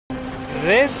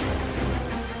This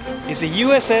is the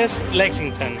USS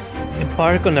Lexington.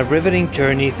 Embark on a riveting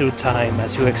journey through time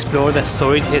as you explore the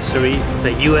storied history of the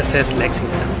USS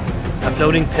Lexington, a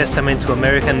floating testament to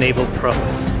American naval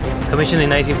prowess. Commissioned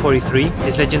in 1943,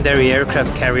 this legendary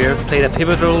aircraft carrier played a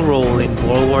pivotal role in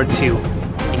World War II,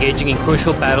 engaging in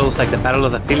crucial battles like the Battle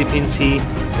of the Philippine Sea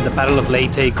and the Battle of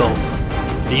Leyte Gulf.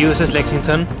 The USS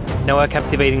Lexington, now a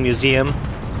captivating museum,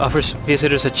 offers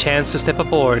visitors a chance to step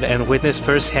aboard and witness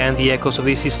firsthand the echoes of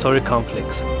these historic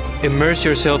conflicts. Immerse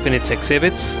yourself in its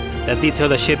exhibits that detail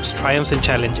the ship's triumphs and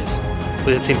challenges.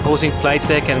 With its imposing flight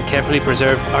deck and carefully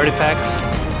preserved artifacts,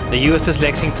 the USS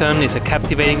Lexington is a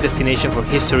captivating destination for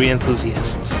history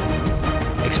enthusiasts.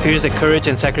 Experience the courage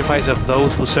and sacrifice of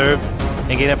those who served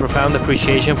and gain a profound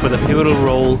appreciation for the pivotal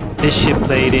role this ship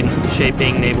played in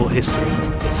shaping naval history.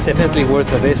 It's definitely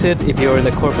worth a visit if you're in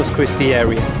the Corpus Christi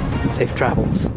area. Safe travels.